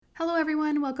Hello,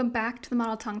 everyone. Welcome back to the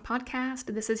Model Tongue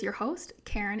Podcast. This is your host,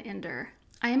 Karen Inder.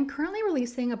 I am currently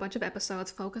releasing a bunch of episodes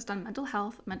focused on mental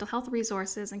health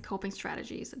resources, and coping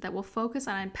strategies that will focus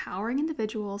on empowering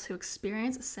individuals who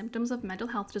experience symptoms of mental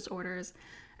health disorders,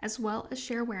 as well as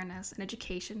share awareness and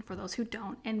education for those who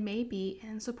don't and may be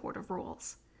in supportive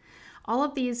roles. All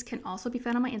of these can also be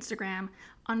found on my Instagram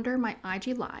under my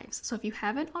IG Lives. So if you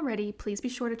haven't already, please be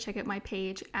sure to check out my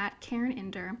page at Karen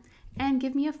Inder and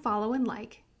give me a follow and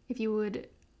like if you would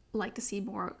like to see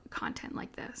more content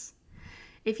like this.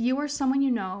 If you or someone you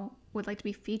know would like to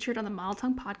be featured on the Model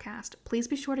Tongue Podcast, please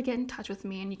be sure to get in touch with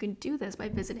me, and you can do this by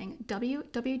visiting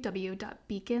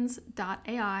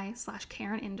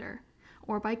www.beacons.ai/Karen Inder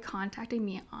or by contacting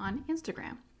me on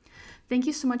Instagram. Thank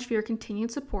you so much for your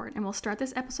continued support, and we'll start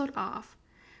this episode off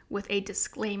with a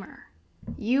disclaimer.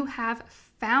 You have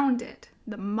found it,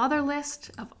 the mother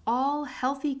list of all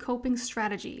healthy coping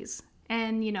strategies,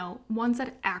 and ones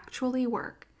that actually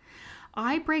work.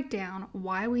 I break down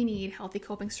why we need healthy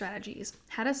coping strategies,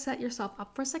 how to set yourself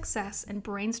up for success, and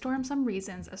brainstorm some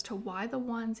reasons as to why the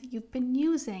ones you've been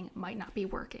using might not be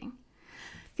working.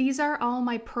 These are all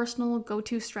my personal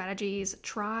go-to strategies,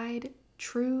 tried,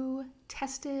 true,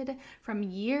 tested from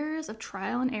years of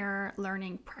trial and error,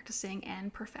 learning, practicing,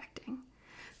 and perfecting.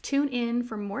 Tune in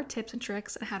for more tips and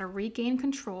tricks on how to regain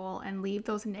control and leave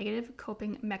those negative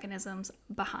coping mechanisms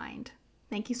behind.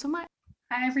 Thank you so much.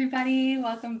 Hi, everybody.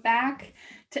 Welcome back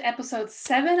to episode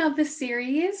 7 of the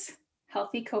series,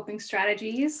 Healthy Coping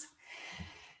Strategies.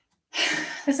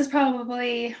 This is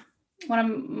probably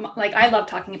I love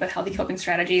talking about healthy coping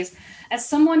strategies. As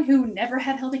someone who never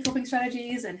had healthy coping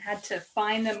strategies and had to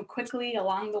find them quickly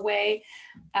along the way,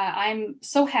 I'm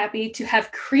so happy to have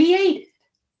created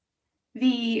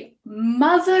the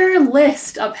mother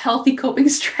list of healthy coping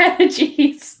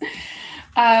strategies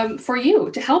for you,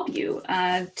 to help you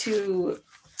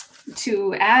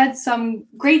to add some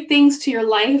great things to your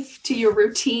life, to your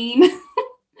routine.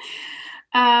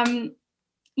 There's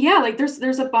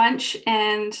a bunch,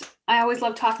 and I always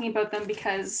love talking about them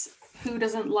because who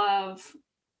doesn't love?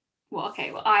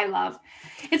 I love.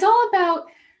 It's all about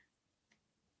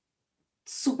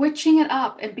switching it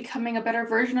up and becoming a better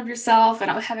version of yourself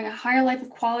and having a higher life of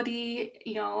quality.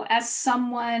 As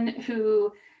someone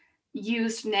who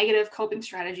used negative coping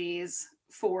strategies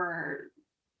for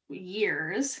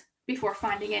years before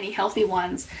finding any healthy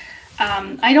ones,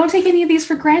 I don't take any of these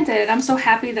for granted. I'm so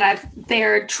happy that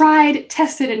they're tried,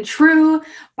 tested, and true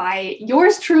by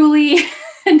yours truly.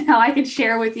 And now I can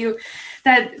share with you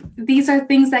that these are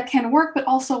things that can work, but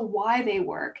also why they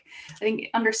work. I think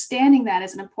understanding that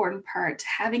is an important part to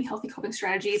having healthy coping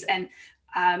strategies and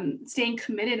staying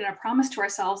committed and a promise to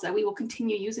ourselves that we will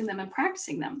continue using them and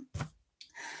practicing them.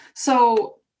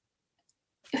 So,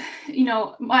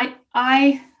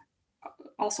 I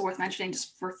also worth mentioning,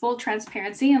 just for full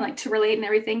transparency and to relate and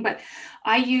everything, but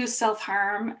I use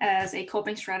self-harm as a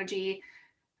coping strategy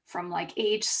from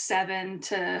age 7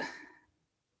 to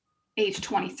age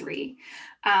 23.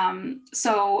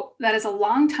 So that is a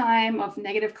long time of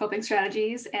negative coping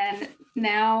strategies. And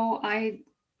now I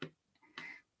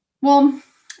was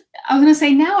going to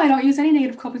say now I don't use any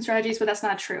negative coping strategies, but that's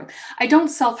not true. I don't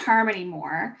self-harm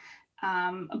anymore.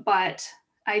 But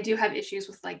I do have issues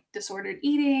with disordered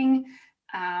eating.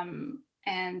 And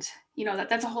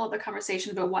that's a whole other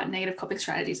conversation about what negative coping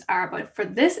strategies are. But for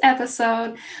this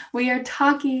episode, we are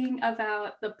talking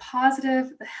about the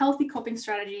healthy coping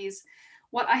strategies,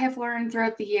 what I have learned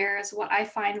throughout the years, what I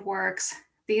find works.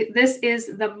 This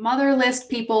is the mother list,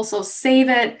 people. So save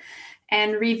it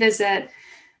and revisit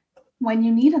when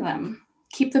you need them.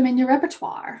 Keep them in your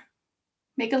repertoire.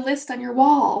 Make a list on your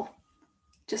wall.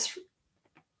 Just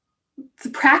to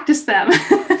practice them.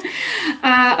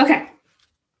 Okay.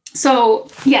 So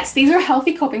yes, these are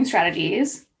healthy coping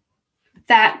strategies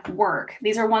that work.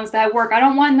 These are ones that work. I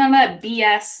don't want none of that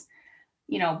BS,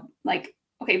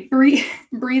 okay,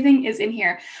 breathing is in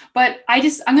here, but I'm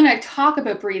going to talk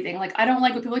about breathing. I don't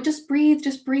like when people just breathe.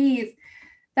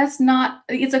 It's a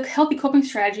healthy coping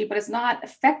strategy, but it's not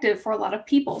effective for a lot of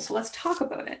people. So let's talk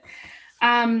about it.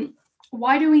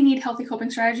 Why do we need healthy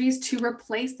coping strategies? To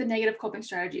replace the negative coping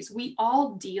strategies. We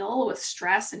all deal with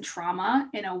stress and trauma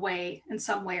in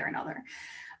some way or another.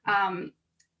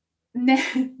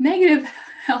 Negative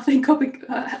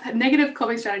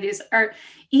coping strategies are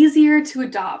easier to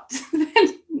adopt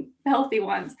than healthy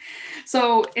ones.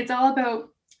 So it's all about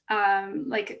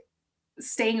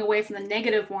staying away from the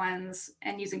negative ones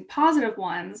and using positive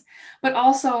ones. But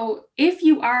also, if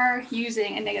you are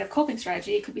using a negative coping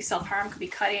strategy, it could be self-harm, could be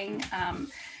cutting.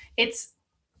 It's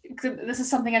this is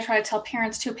something I try to tell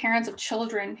parents too, parents of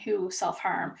children who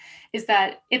self-harm, is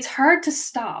that it's hard to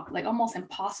stop, like almost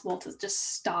impossible to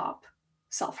just stop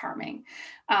self-harming.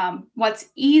 What's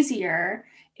easier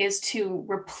is to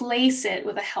replace it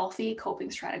with a healthy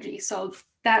coping strategy. So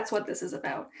that's what this is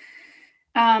about.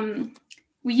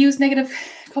 We use negative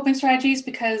coping strategies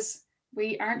because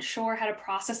we aren't sure how to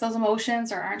process those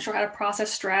emotions or aren't sure how to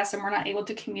process stress, and we're not able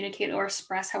to communicate or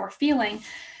express how we're feeling.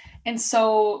 And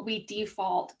so we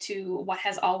default to what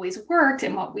has always worked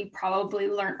and what we probably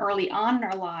learned early on in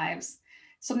our lives.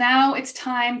 So now it's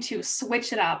time to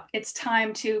switch it up. It's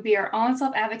time to be our own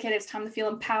self-advocate. It's time to feel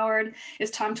empowered.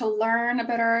 It's time to learn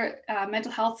about our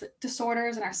mental health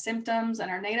disorders and our symptoms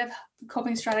and our negative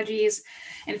coping strategies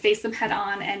and face them head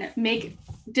on and make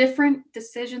different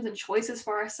decisions and choices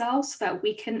for ourselves so that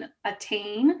we can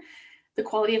attain the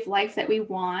quality of life that we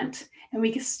want and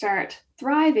we can start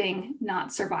thriving,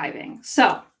 not surviving.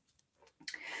 So,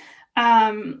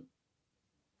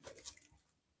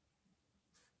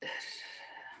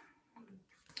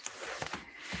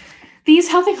 these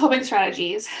healthy coping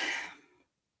strategies,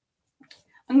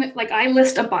 I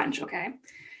list a bunch, okay?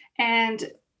 And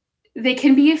they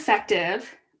can be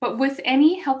effective, but with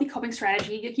any healthy coping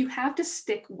strategy, you have to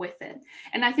stick with it.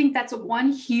 And I think that's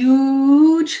one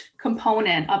huge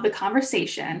component of the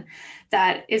conversation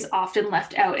that is often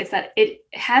left out, is that it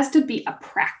has to be a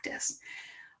practice.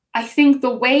 I think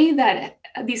the way that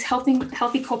these healthy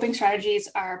coping strategies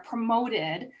are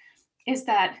promoted is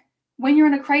that when you're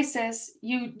in a crisis,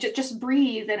 you just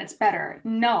breathe and it's better.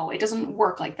 No, it doesn't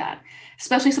work like that.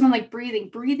 Especially something like breathing.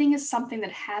 Breathing is something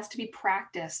that has to be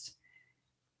practiced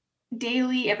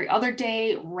daily, every other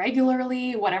day,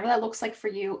 regularly, whatever that looks like for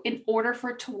you, in order for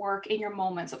it to work in your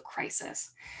moments of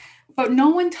crisis. But no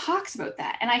one talks about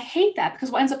that. And I hate that, because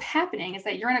what ends up happening is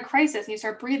that you're in a crisis and you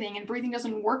start breathing and breathing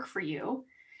doesn't work for you.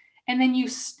 And then you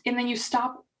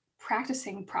stop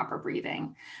practicing proper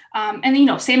breathing. And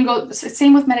then,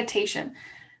 same with meditation.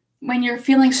 When you're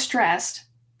feeling stressed,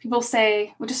 people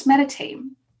say, well, just meditate.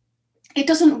 It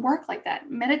doesn't work like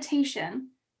that. Meditation,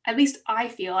 at least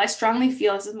I strongly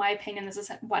feel, this is my opinion, this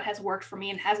is what has worked for me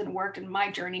and hasn't worked in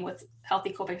my journey with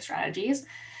healthy coping strategies,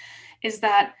 is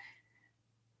that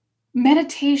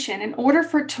meditation, in order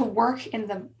for it to work in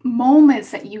the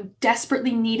moments that you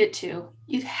desperately need it to,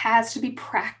 it has to be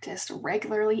practiced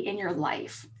regularly in your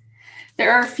life.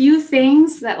 There are a few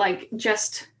things that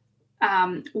just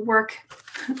work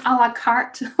a la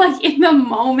carte, like in the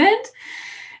moment.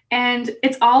 And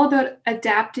it's all about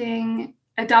adopting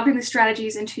the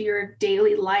strategies into your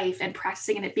daily life and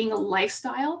practicing, and it being a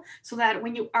lifestyle, so that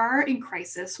when you are in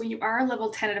crisis, when you are level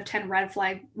 10 out of 10 red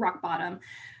flag, rock bottom,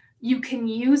 you can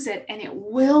use it and it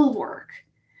will work.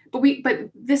 But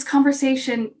this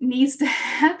conversation needs to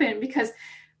happen, because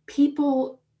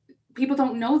people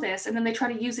don't know this, and then they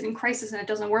try to use it in crisis and it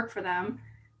doesn't work for them.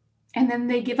 And then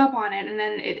they give up on it, and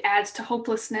then it adds to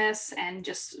hopelessness and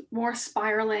just more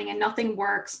spiraling, and nothing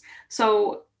works.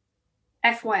 So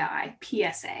FYI,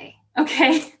 PSA,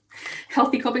 okay?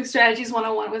 Healthy Coping Strategies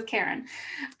 101 with Karen.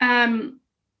 I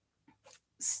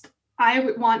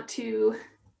would want to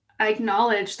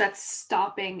acknowledge that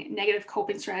stopping negative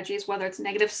coping strategies, whether it's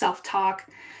negative self-talk,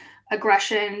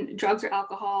 aggression, drugs or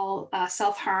alcohol,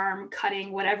 self-harm,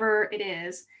 cutting, whatever it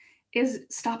is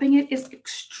stopping it is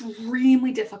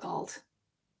extremely difficult.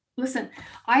 Listen,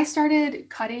 I started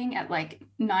cutting at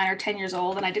 9 or 10 years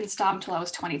old, and I didn't stop until I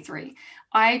was 23.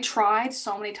 I tried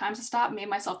so many times to stop, made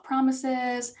myself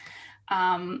promises,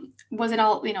 was in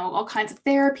all kinds of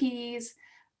therapies,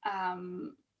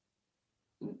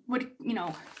 would,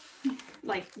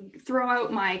 throw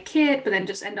out my kit, but then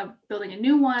just end up building a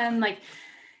new one.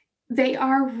 They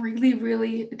are really,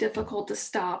 really difficult to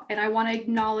stop. And I want to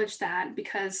acknowledge that,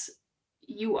 because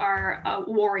you are a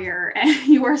warrior and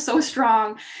you are so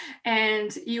strong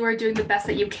and you are doing the best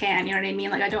that you can. You know what I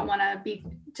mean? I don't want to be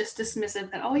just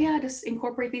dismissive that, oh yeah, just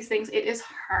incorporate these things. It is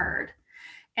hard.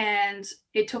 And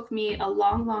it took me a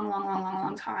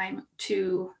long time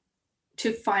to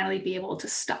finally be able to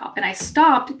stop. And I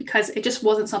stopped because it just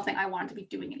wasn't something I wanted to be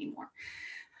doing anymore.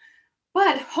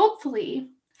 But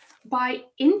hopefully, by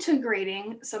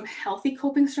integrating some healthy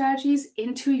coping strategies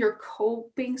into your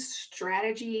coping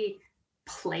strategy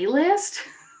playlist,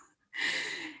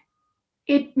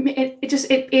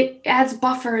 it adds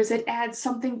buffers, it adds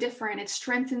something different, it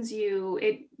strengthens you,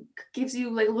 it gives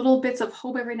you little bits of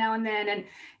hope every now and then,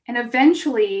 and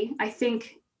eventually I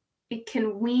think it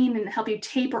can wean and help you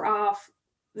taper off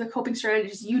the coping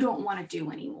strategies you don't want to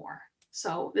do anymore.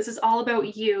 So this is all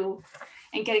about you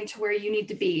and getting to where you need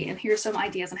to be, and here's some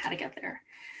ideas on how to get there.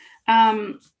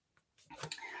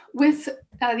 With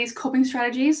these coping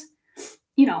strategies,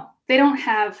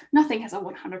 nothing has a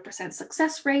 100%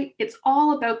 success rate. It's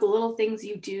all about the little things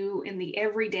you do in the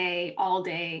everyday, all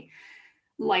day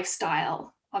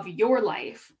lifestyle of your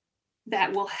life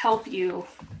that will help you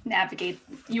navigate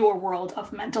your world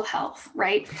of mental health,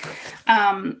 right?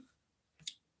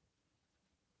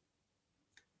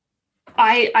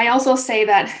 I also say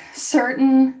that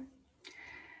certain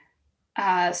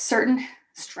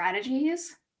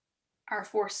strategies are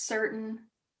for certain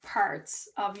parts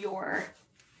of your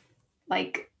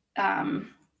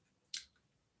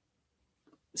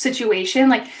situation.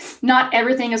 Like, not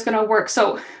everything is going to work.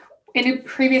 So in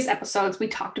previous episodes, we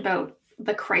talked about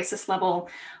the crisis level,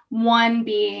 1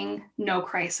 being no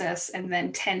crisis, and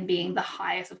then 10 being the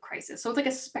highest of crisis. So it's like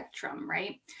a spectrum,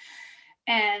 right?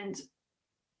 And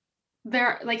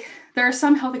there are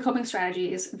some healthy coping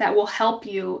strategies that will help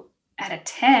you at a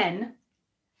 10,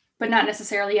 but not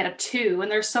necessarily at a 2.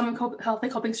 And there's some healthy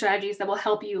coping strategies that will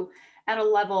help you at a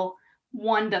level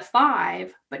 1 to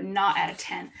 5, but not at a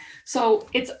 10. So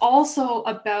it's also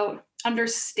about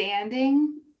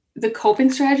understanding the coping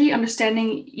strategy,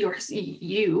 understanding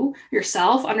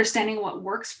yourself, understanding what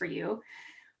works for you,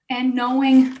 and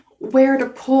knowing where to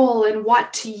pull and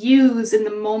what to use in the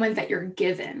moment that you're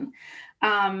given.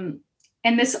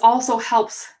 And this also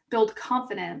helps build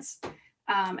confidence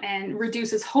and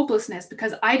reduces hopelessness,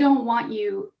 because I don't want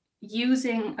you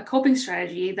using a coping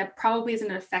strategy that probably isn't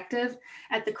effective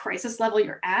at the crisis level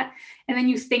you're at, and then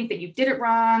you think that you did it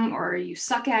wrong, or you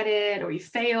suck at it, or you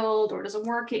failed, or it doesn't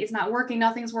work, it's not working,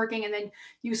 nothing's working, and then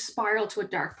you spiral to a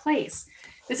dark place.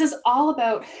 This is all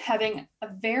about having a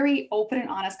very open and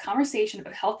honest conversation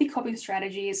about healthy coping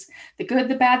strategies, the good,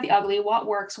 the bad, the ugly, what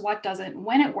works, what doesn't,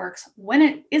 when it works, when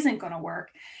it isn't going to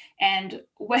work, and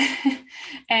when,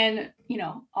 and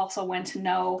also when to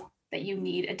know that you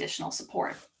need additional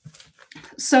support.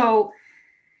 So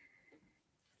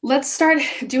let's start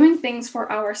doing things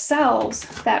for ourselves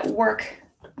that work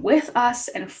with us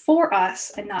and for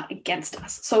us and not against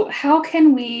us. So how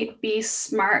can we be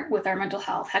smart with our mental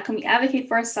health? How can we advocate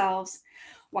for ourselves?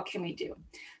 What can we do?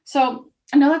 So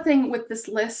another thing with this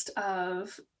list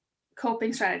of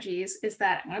coping strategies is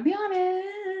that, I'm going to be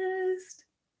honest,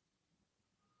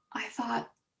 I thought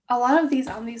a lot of these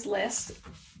on this list,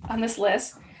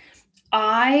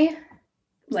 I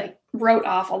wrote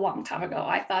off a long time ago.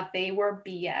 I thought they were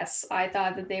BS. I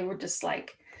thought that they were just I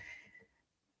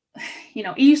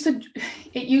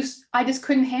just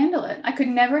couldn't handle it. I could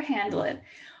never handle it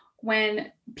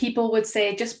when people would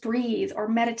say, just breathe or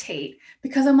meditate,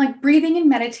 because I'm like, breathing and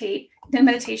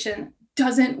meditation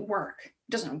doesn't work.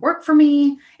 It doesn't work for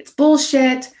me. It's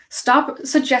bullshit. Stop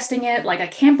suggesting it. I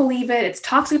can't believe it. It's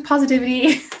toxic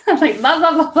positivity. Blah,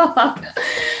 blah, blah, blah, blah.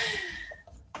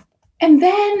 And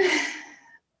then,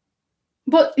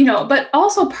 but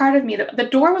also part of me, the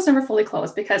door was never fully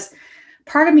closed, because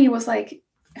part of me was like,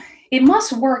 it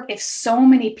must work if so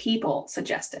many people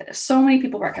suggest it, if so many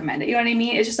people recommend it. You know what I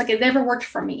mean? It's just it never worked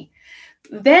for me.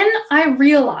 Then I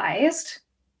realized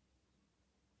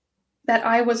that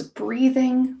I was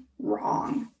breathing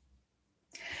wrong.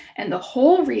 And the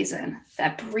whole reason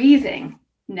that breathing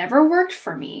never worked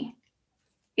for me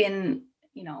in,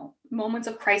 moments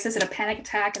of crisis, in a panic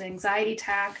attack, an anxiety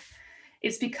attack,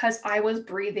 is because I was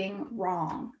breathing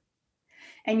wrong.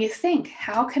 And you think,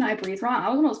 how can I breathe wrong? I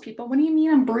was one of those people, what do you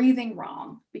mean I'm breathing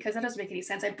wrong? Because that doesn't make any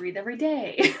sense. I breathe every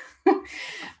day.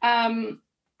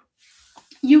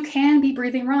 You can be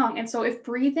breathing wrong. And so if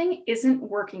breathing isn't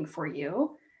working for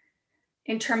you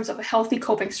in terms of a healthy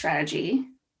coping strategy,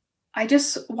 I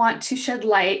just want to shed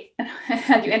light and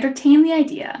have you entertain the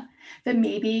idea that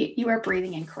maybe you are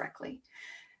breathing incorrectly.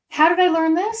 How did I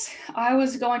learn this? I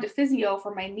was going to physio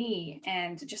for my knee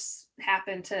and just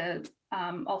happened to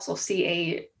also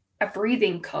see a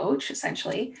breathing coach,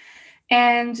 essentially.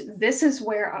 And this is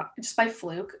where, just by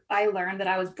fluke, I learned that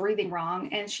I was breathing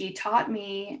wrong. And she taught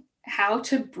me how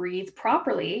to breathe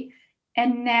properly.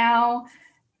 And now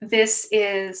this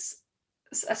is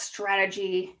a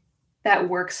strategy that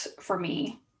works for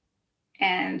me.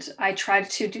 And I try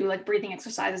to do breathing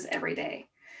exercises every day.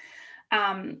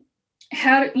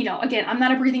 Again, I'm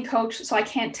not a breathing coach, so I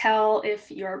can't tell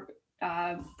if you're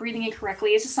breathing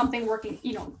incorrectly. It's just something working,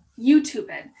 YouTube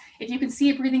it. If you can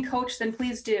see a breathing coach, then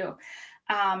please do,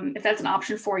 if that's an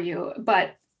option for you.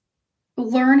 But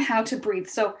learn how to breathe.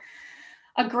 So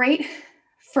a great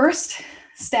first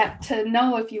step to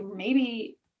know if you may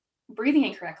be breathing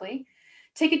incorrectly,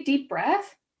 take a deep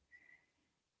breath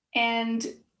and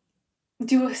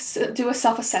do a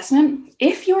self-assessment.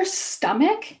 If your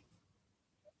stomach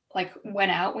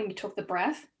went out when you took the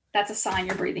breath, that's a sign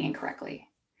you're breathing incorrectly.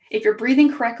 If you're breathing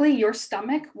correctly, your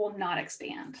stomach will not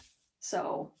expand.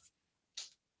 So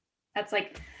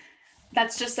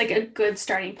That's just like a good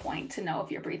starting point to know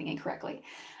if you're breathing incorrectly.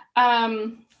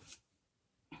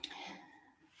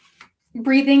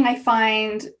 Breathing, I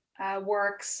find,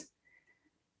 works.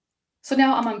 So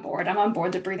now I'm on board. I'm on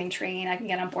board the breathing train. I can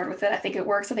get on board with it. I think it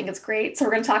works. I think it's great. So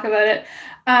we're going to talk about it.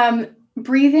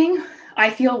 Breathing, I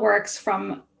feel, works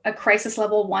from a crisis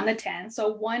level 1 to 10.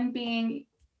 So 1 being,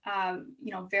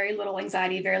 very little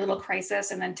anxiety, very little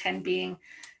crisis, and then 10 being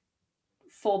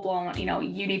full blown,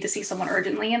 you need to see someone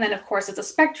urgently. And then of course it's a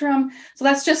spectrum. So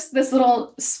that's just this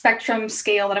little spectrum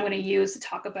scale that I'm going to use to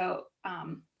talk about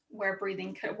where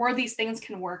these things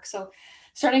can work. So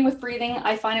starting with breathing,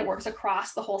 I find it works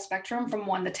across the whole spectrum from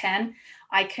 1 to 10.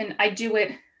 I do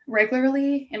it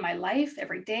regularly in my life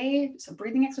every day. So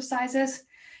breathing exercises.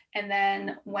 And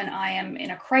then when I am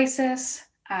in a crisis,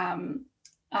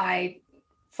 I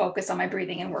focus on my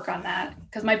breathing and work on that,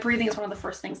 because my breathing is one of the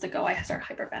first things to go. I start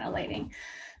hyperventilating.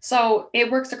 So it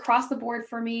works across the board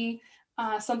for me.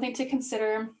 Something to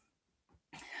consider,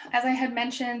 as I had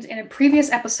mentioned in a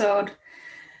previous episode,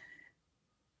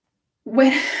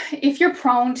 if you're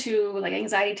prone to like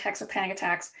anxiety attacks or panic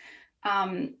attacks,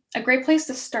 a great place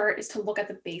to start is to look at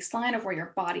the baseline of where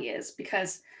your body is,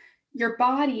 because your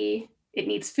body, it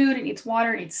needs food, it needs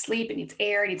water, it needs sleep, it needs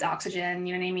air, it needs oxygen.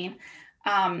 You know what I mean?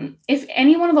 If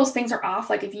any one of those things are off,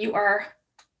 like if you are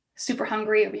super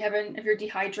hungry, if you're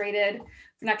dehydrated,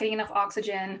 if you're not getting enough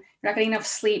oxygen, you're not getting enough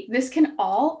sleep, this can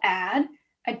all add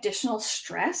additional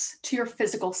stress to your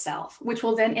physical self, which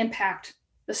will then impact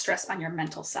the stress on your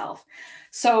mental self.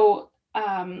 So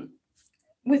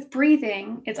with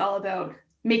breathing, it's all about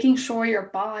making sure your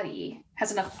body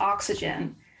has enough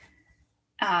oxygen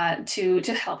to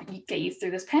help get you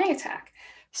through this panic attack.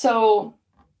 So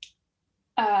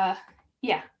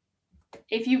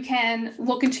if you can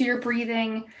look into your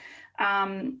breathing,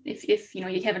 if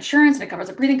you have insurance and it covers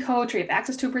a breathing coach, or you have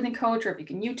access to a breathing coach, or if you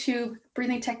can YouTube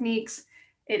breathing techniques,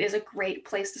 it is a great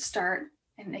place to start,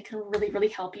 and it can really, really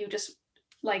help you. Just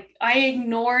like I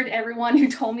ignored everyone who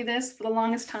told me this for the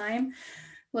longest time.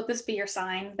 Let this be your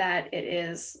sign that it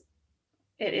is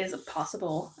a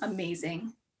possible,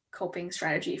 amazing coping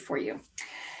strategy for you.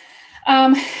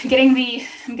 I'm getting the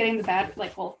bad,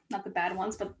 not the bad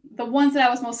ones, but the ones that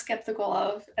I was most skeptical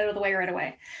of out of the way right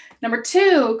away. Number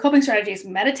 2, coping strategies,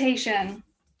 meditation.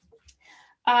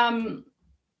 I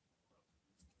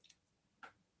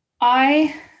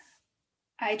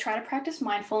try to practice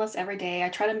mindfulness every day. I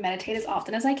try to meditate as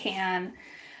often as I can.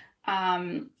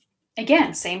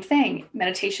 Again, same thing.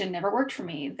 Meditation never worked for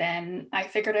me. Then I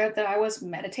figured out that I was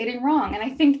meditating wrong. And I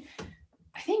think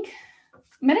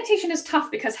meditation is tough,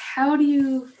 because how do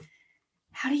you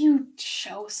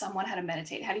show someone how to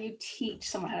meditate? How do you teach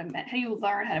someone how do you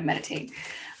learn how to meditate?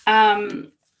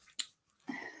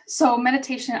 So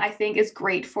meditation, I think, is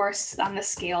great for us on the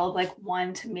scale of like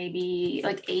 1 to maybe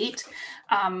like 8.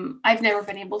 I've never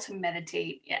been able to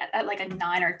meditate at like a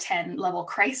 9 or 10 level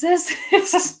crisis.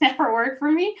 It's just never worked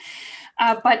for me.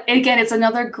 But again, it's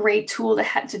another great tool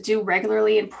to do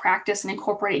regularly and practice and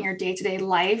incorporate in your day-to-day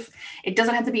life. It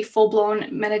doesn't have to be full-blown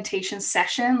meditation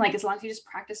session. Like, as long as you just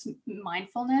practice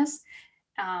mindfulness,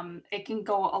 it can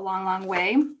go a long, long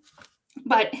way.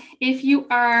 But if you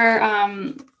are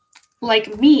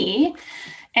like me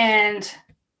and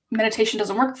meditation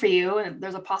doesn't work for you, and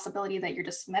there's a possibility that you're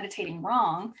just meditating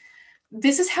wrong,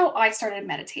 this is how I started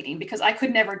meditating, because I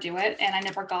could never do it and I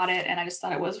never got it. And I just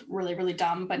thought it was really, really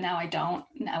dumb, but now I don't.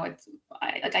 Now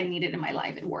I need it in my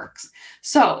life. It works.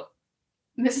 So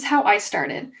this is how I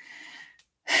started.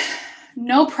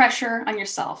 No pressure on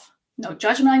yourself, no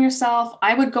judgment on yourself.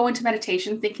 I would go into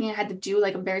meditation thinking I had to do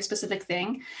like a very specific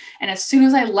thing. And as soon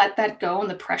as I let that go and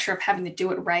the pressure of having to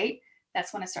do it right,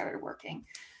 that's when it started working.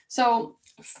 So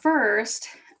first,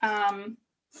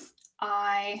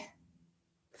 I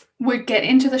would get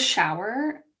into the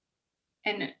shower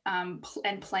and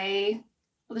play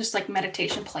just like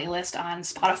meditation playlist on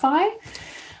Spotify.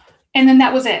 And then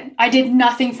that was it. I did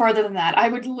nothing further than that. I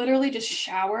would literally just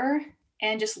shower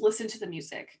and just listen to the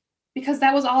music, because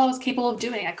that was all I was capable of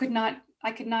doing. I could not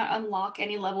unlock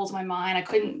any levels of my mind. I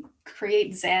couldn't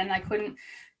create Zen. I couldn't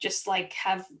just like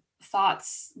have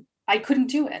thoughts. I couldn't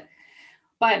do it.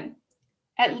 But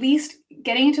at least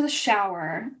getting into the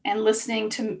shower and listening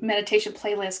to meditation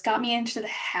playlists got me into the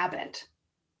habit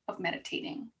of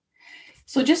meditating.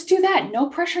 So just do that. No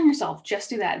pressure on yourself. Just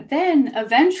do that. Then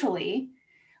eventually,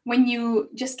 when you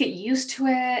just get used to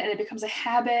it and it becomes a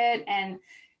habit, and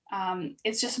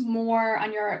it's just more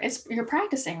on you're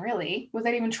practicing really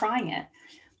without even trying it.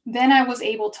 Then I was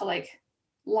able to like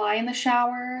lie in the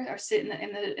shower or sit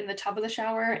in the tub of the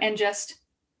shower and just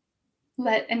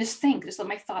just let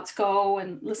my thoughts go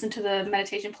and listen to the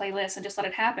meditation playlist and just let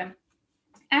it happen.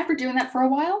 After doing that for a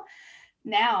while,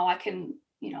 now I can,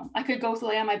 I could go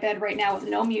lay on my bed right now with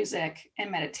no music and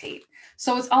meditate.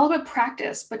 So it's all about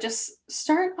practice, but just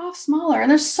start off smaller. And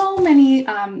there's so many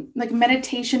like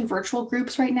meditation virtual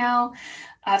groups right now.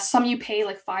 Some you pay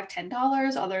like $5,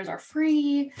 $10, others are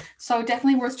free. So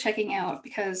definitely worth checking out,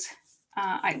 because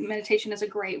meditation is a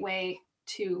great way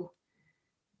to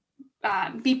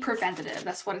be preventative.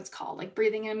 That's what it's called. Like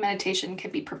breathing in meditation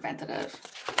can be preventative.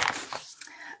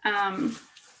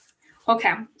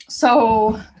 Okay,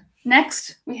 so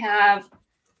next we have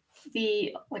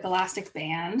the like elastic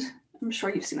band. I'm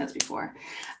sure you've seen this before.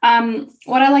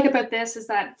 What I like about this is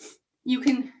that you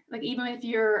can, like, even if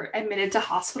you're admitted to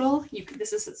hospital,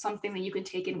 this is something that you can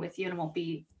take in with you, and it won't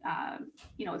be,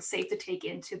 it's safe to take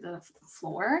into the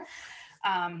floor.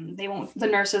 The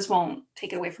nurses won't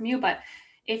take it away from you, but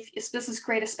this is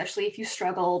great, especially if you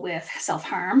struggle with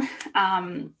self-harm.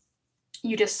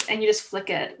 You just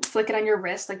flick it on your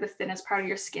wrist, like the thinnest part of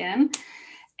your skin.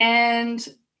 And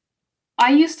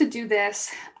I used to do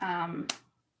this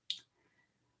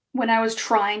when I was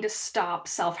trying to stop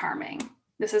self-harming.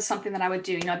 This is something that I would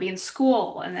do. I'd be in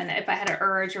school, and then if I had an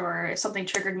urge or if something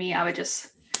triggered me, I would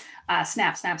just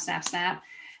snap, snap, snap, snap.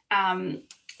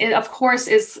 It, of course,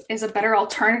 is a better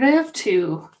alternative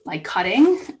to like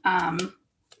cutting,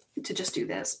 to just do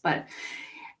this. But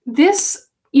this,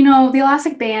 the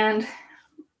elastic band,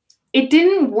 it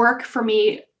didn't work for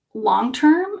me long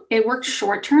term. It worked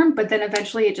short term, but then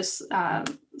eventually it just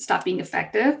stopped being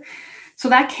effective. So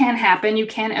that can happen. You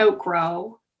can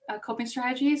outgrow coping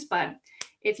strategies, but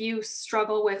if you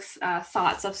struggle with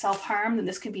thoughts of self-harm, then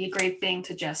this can be a great thing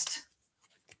to just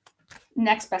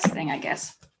next best thing, I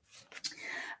guess.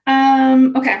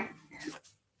 Okay.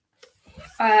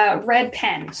 Red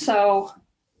pen. So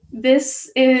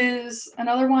this is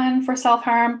another one for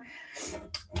self-harm.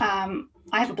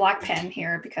 I have a black pen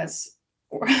here because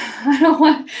I don't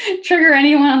want to trigger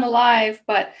anyone on the live,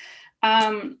 but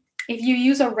if you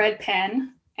use a red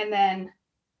pen and then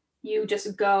you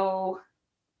just go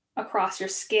across your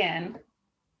skin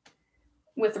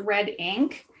with red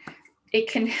ink, it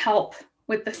can help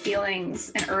with the feelings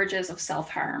and urges of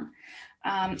self-harm.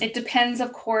 It depends,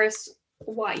 of course,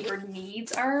 what your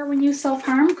needs are when you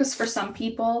self-harm, because for some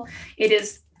people it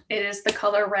is the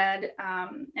color red,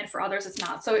 and for others it's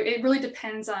not. So it really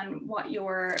depends on what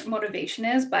your motivation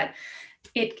is, but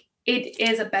it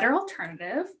is a better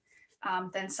alternative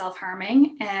than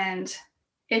self-harming. And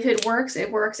if it works,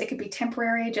 it works. It could be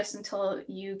temporary just until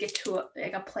you get to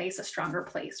a stronger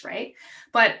place, right?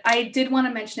 But I did want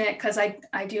to mention it because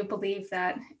I do believe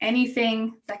that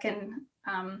anything that can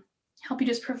help you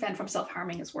just prevent from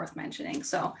self-harming is worth mentioning.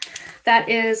 So that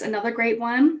is another great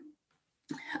one.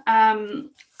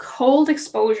 Cold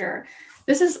exposure.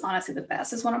 This is honestly the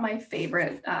best. It's one of my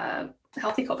favorite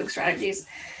healthy coping strategies.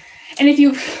 And if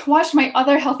you've watched my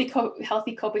other healthy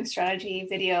coping strategy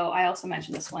video, I also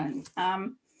mentioned this one.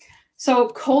 So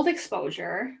cold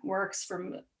exposure works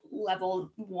from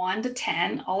level 1 to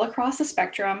 10 all across the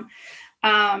spectrum.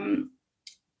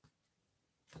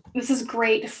 This is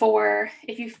great for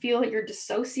if you feel that you're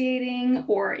dissociating,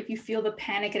 or if you feel the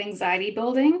panic and anxiety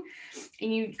building,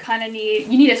 and you kind of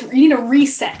need a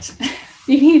reset.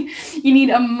 you need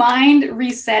a mind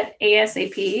reset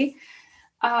ASAP.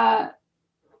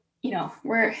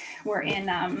 We're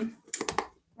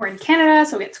in Canada,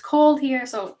 so it's cold here.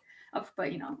 So,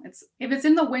 but if it's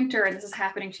in the winter and this is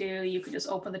happening to you, you can just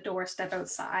open the door, step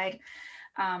outside.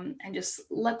 And just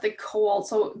let the cold.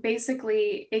 So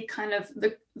basically, it kind of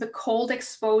the cold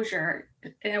exposure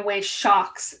in a way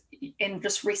shocks and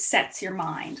just resets your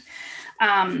mind.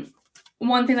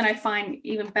 One thing that I find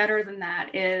even better than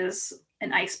that is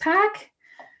an ice pack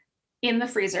in the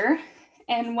freezer.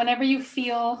 And whenever you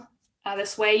feel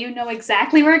this way, you know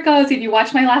exactly where it goes. If you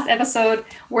watch my last episode,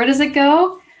 where does it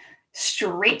go?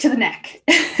 Straight to the neck.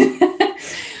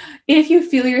 If you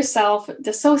feel yourself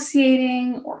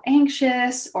dissociating or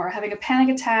anxious or having a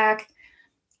panic attack,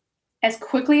 as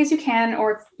quickly as you can,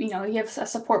 or you have a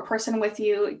support person with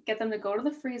you, get them to go to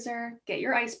the freezer, get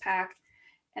your ice pack,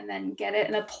 and then get it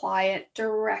and apply it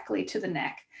directly to the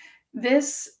neck.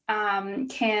 This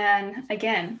can,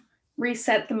 again,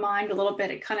 reset the mind a little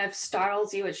bit. It kind of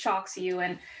startles you, it shocks you,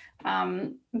 and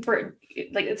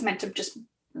it's meant to just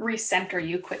recenter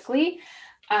you quickly.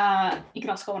 You can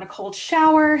also go in a cold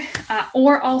shower,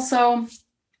 or also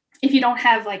if you don't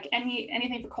have like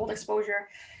anything for cold exposure,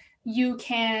 you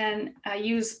can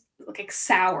use like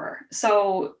sour.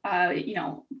 So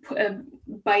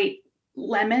bite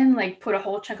lemon, like put a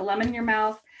whole chunk of lemon in your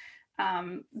mouth.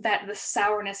 That the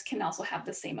sourness can also have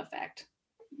the same effect.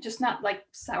 just not like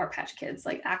Sour Patch Kids,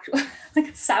 like actual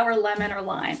like sour lemon or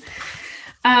lime.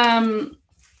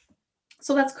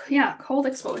 So that's, yeah, cold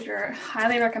exposure.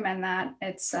 Highly recommend that.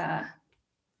 It's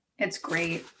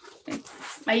great.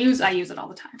 I use it all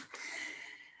the time.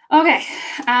 Okay,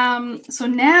 so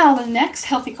now the next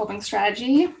healthy coping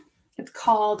strategy, it's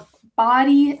called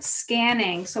body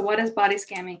scanning. So what is body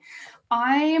scanning?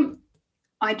 I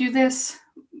do this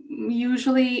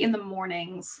usually in the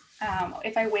mornings.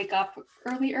 If I wake up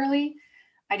early,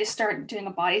 I just start doing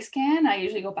a body scan. I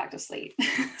usually go back to sleep.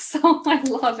 So I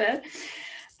love it.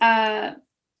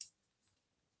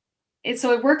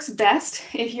 So it works best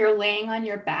if you're laying on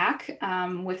your back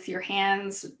with your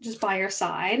hands just by your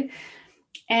side.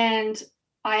 And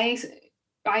I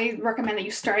recommend that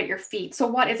you start at your feet. So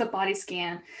what is a body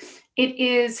scan? It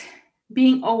is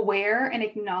being aware and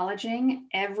acknowledging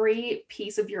every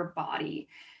piece of your body.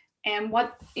 And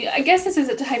I guess this is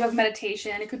a type of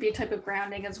meditation. It could be a type of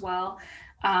grounding as well.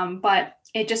 But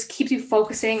it just keeps you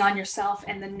focusing on yourself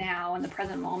and the now and the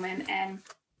present moment. And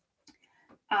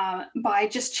by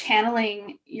just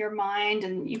channeling your mind,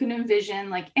 and you can envision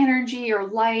like energy or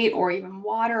light or even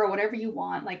water or whatever you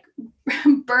want, like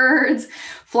birds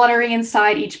fluttering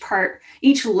inside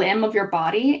each limb of your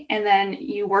body, and then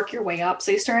you work your way up.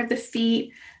 So you start at the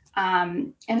feet,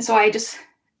 and so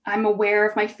I'm aware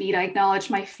of my feet. I acknowledge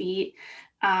my feet,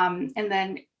 and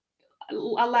then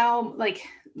allow like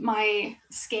my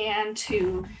scan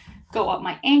to go up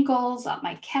my ankles, up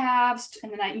my calves,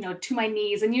 and then to my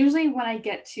knees. And usually when I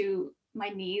get to my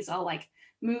knees, I'll like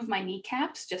move my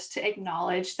kneecaps just to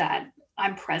acknowledge that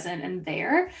I'm present and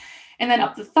there. And then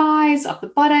up the thighs, up the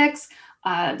buttocks,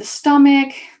 the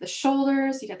stomach, the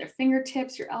shoulders, you got their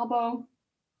fingertips, your elbow,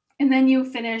 and then you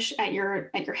finish at your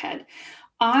head.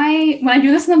 When I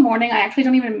do this in the morning, I actually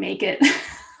don't even make it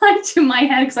to my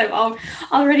head because I've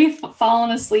already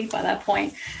fallen asleep by that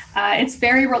point. It's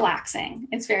very relaxing.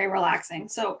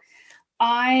 So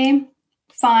I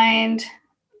find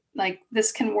like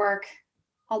this can work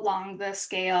along the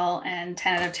scale, and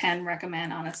 10 out of 10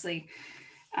 recommend, honestly.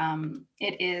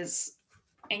 It's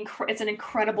an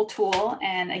incredible tool,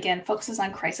 and again, focuses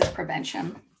on crisis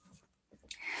prevention.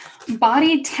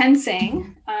 Body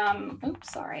tensing.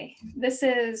 This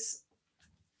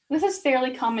is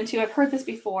fairly common too. I've heard this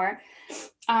before.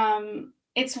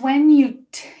 It's when you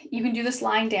can do this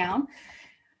lying down.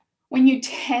 When you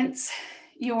tense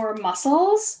your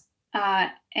muscles,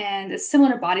 and it's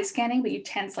similar to body scanning, but you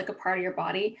tense like a part of your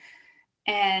body,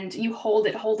 and you hold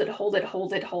it,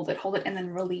 and then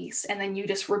release. And then you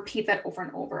just repeat that over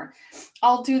and over.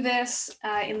 I'll do this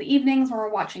in the evenings when we're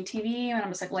watching TV and I'm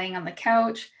just like laying on the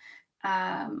couch,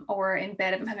 or in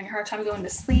bed if I'm having a hard time going to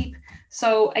sleep.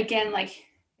 So again, like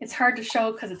it's hard to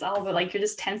show because it's all about like you're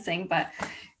just tensing, but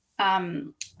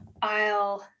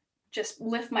I'll just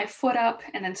lift my foot up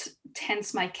and then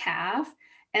tense my calf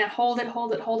and hold it, and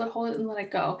let it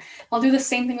go. I'll do the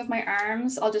same thing with my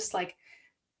arms. I'll just like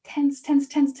tense,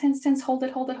 hold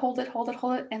it,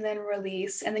 and then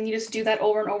release. And then you just do that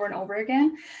over and over and over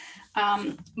again.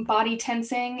 Body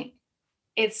tensing,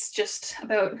 it's just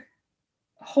about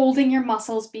holding your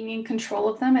muscles, being in control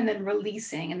of them, and then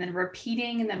releasing, and then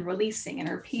repeating, and then releasing, and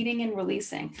repeating and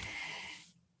releasing.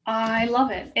 I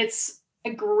love it. It's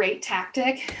a great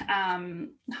tactic.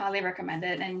 Highly recommend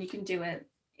it. And you can do it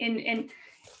in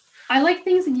I like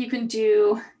things that you can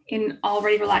do in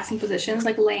already relaxing positions,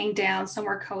 like laying down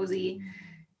somewhere cozy,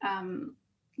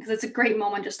 because it's a great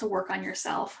moment just to work on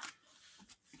yourself.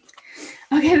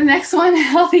 Okay, the next one,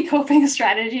 healthy coping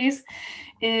strategies,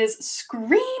 is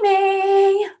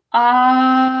screaming.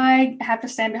 I have to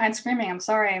stand behind screaming. I'm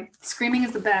sorry. Screaming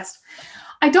is the best.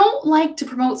 I don't like to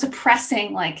promote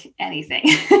suppressing like anything.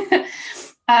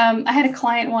 I had a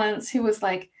client once who was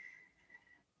like,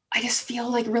 I just feel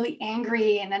like really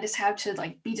angry and I just have to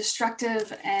like be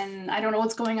destructive and I don't know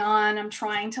what's going on. I'm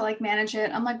trying to like manage it.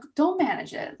 I'm like, don't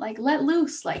manage it. Like let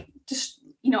loose, like just,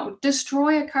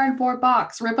 destroy a cardboard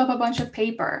box, rip up a bunch of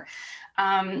paper,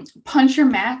 punch your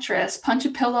mattress, punch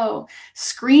a pillow,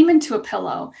 scream into a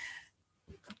pillow.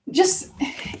 Just,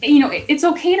 it's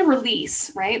okay to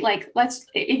release, right? Like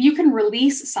if you can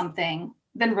release something,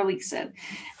 then release it.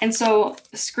 And so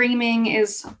screaming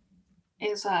is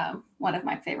one of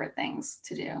my favorite things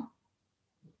to do.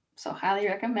 So highly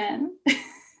recommend.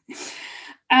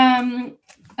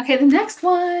 Okay, the next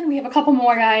one, we have a couple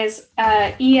more, guys.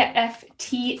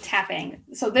 EFT tapping.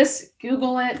 So this,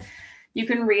 Google it. You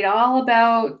can read all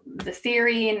about the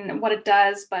theory and what it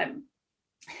does, but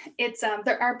it's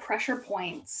there are pressure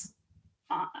points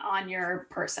on your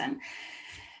person.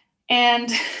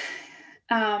 And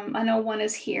I know one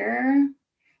is here.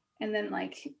 And then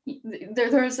like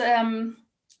there's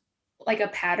like a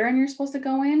pattern you're supposed to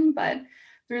go in, but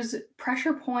there's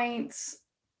pressure points,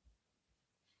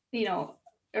 you know,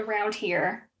 around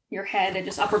here, your head and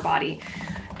just upper body.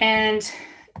 And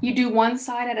you do one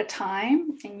side at a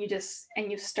time, and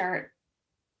you start,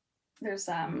 there's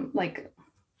like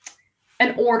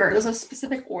an order. There's a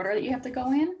specific order that you have to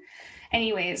go in.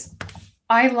 Anyways,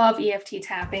 I love EFT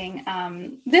tapping.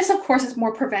 This, of course, is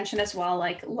more prevention as well,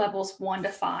 like levels 1 to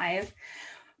 5.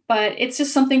 But it's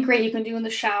just something great you can do in the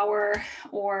shower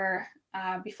or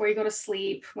before you go to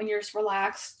sleep when you're just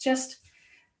relaxed. Just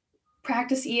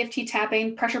practice EFT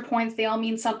tapping. Pressure points, they all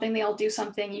mean something. They all do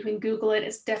something. You can Google it.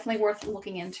 It's definitely worth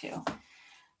looking into.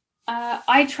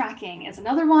 Eye tracking is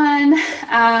another one.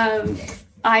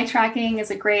 Eye tracking is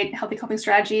a great healthy coping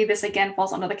strategy. This, again,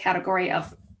 falls under the category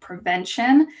of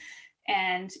prevention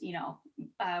and,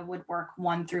 would work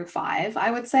 1 through 5, I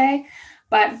would say.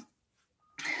 But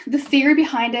the theory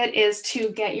behind it is to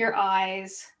get your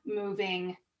eyes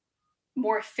moving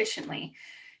more efficiently.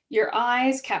 Your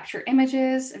eyes capture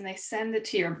images and they send it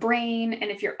to your brain.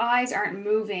 And if your eyes aren't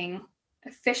moving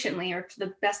efficiently or to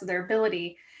the best of their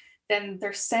ability, then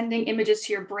they're sending images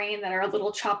to your brain that are a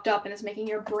little chopped up, and it's making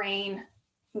your brain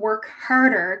work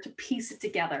harder to piece it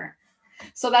together.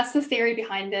 So that's the theory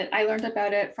behind it. I learned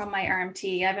about it from my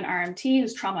RMT. I have an RMT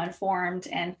who's trauma informed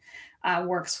and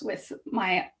works with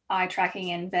my eye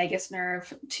tracking and vagus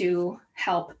nerve to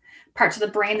help parts of the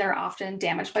brain that are often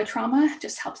damaged by trauma.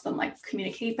 Just helps them like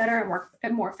communicate better and work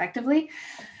more effectively.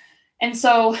 And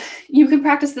so you can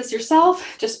practice this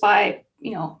yourself just by,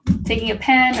 taking a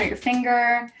pen or your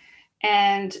finger,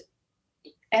 and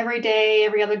every day,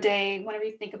 every other day, whenever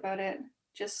you think about it,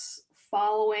 just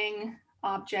following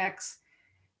objects.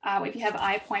 If you have an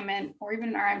eye appointment or even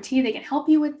an RMT, they can help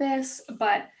you with this,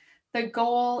 but the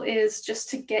goal is just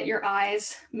to get your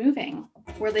eyes moving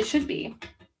where they should be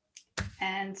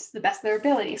and the best of their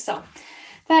ability. So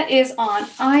that is on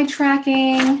eye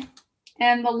tracking.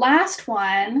 And the last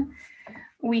one,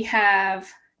 we have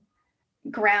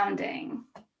grounding.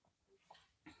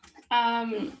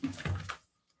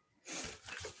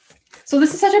 So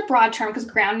this is such a broad term because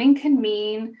grounding can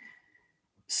mean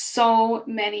so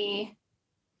many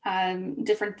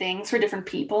different things for different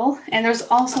people. And there's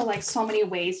also like so many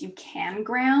ways you can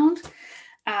ground.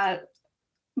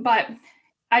 But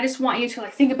I just want you to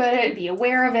like think about it, be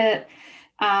aware of it.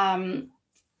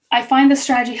 I find this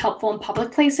strategy helpful in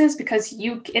public places because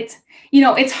it's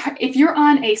if you're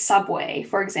on a subway,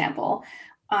 for example,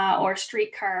 or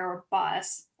streetcar or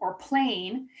bus or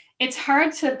plane, it's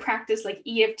hard to practice like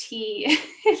EFT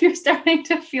if you're starting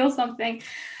to feel something,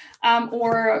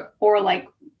 or like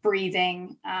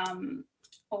breathing,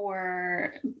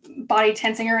 or body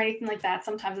tensing or anything like that.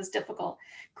 Sometimes it's difficult.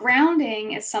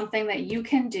 Grounding is something that you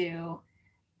can do.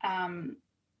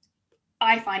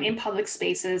 I find in public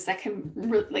spaces that can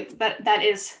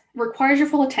that requires your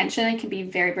full attention and can be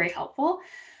very, very helpful.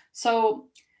 So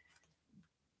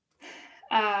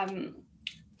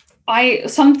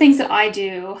some things that I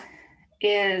do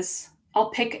is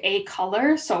I'll pick a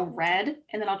color, so red,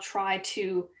 and then I'll try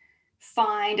to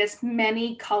find as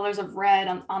many colors of red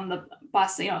on the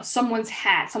bus, someone's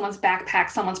hat, someone's backpack,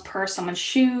 someone's purse, someone's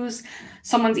shoes,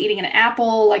 someone's eating an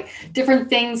apple, like different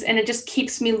things. And it just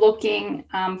keeps me looking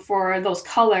for those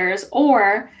colors.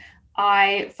 Or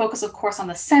I focus, of course, on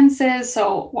the senses.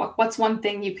 So what's one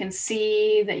thing you can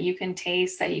see, that you can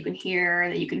taste, that you can hear,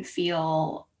 that you can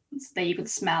feel, that you can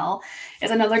smell, is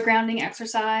another grounding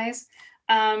exercise.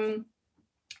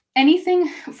 Anything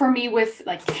for me with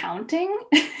like counting,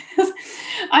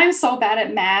 I'm so bad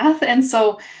at math. And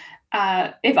so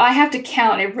if I have to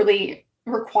count, it really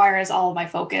requires all of my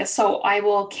focus. So I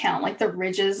will count like the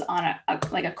ridges on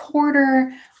a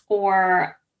quarter,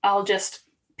 or I'll just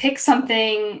pick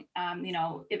something,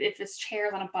 if it's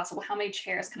chairs on a bus, well, how many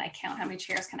chairs can I count? How many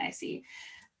chairs can I see?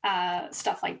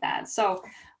 Stuff like that. So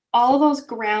all of those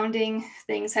grounding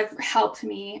things have helped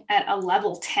me at a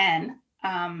level 10.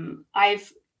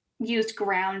 I've used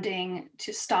grounding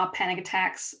to stop panic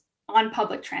attacks on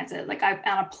public transit. Like on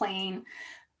a plane,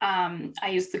 I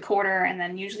use the quarter, and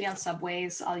then usually on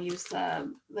subways, I'll use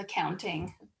the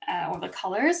counting or the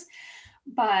colors.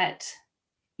 But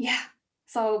yeah,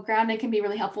 so grounding can be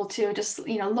really helpful too. Just,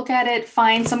 look at it,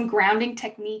 find some grounding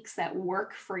techniques that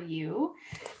work for you,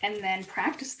 and then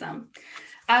practice them.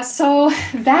 So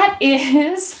that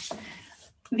is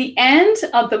the end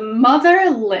of the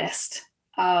mother list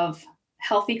of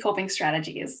healthy coping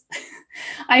strategies.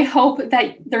 I hope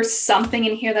that there's something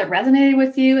in here that resonated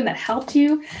with you and that helped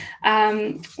you.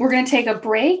 We're going to take a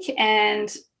break,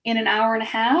 and in an hour and a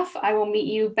half, I will meet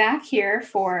you back here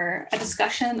for a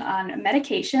discussion on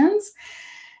medications.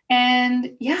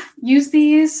 And yeah, use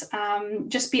these.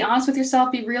 Just be honest with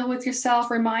yourself, be real with yourself,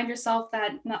 remind yourself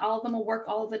that not all of them will work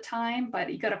all the time,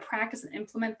 but you got to practice and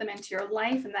implement them into your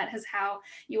life. And that is how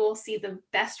you will see the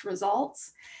best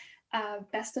results.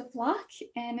 Best of luck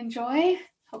and enjoy.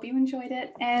 Hope you enjoyed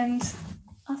it. And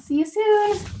I'll see you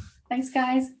soon. Thanks,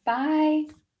 guys. Bye.